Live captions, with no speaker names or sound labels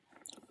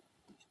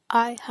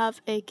I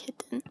have a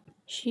kitten.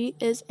 She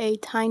is a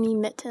tiny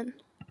mitten.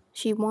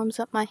 She warms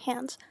up my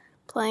hands,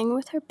 playing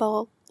with her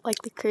ball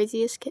like the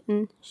craziest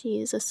kitten. She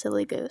is a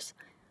silly goose.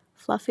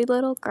 Fluffy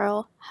little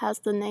girl has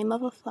the name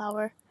of a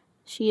flower.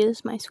 She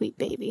is my sweet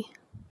baby.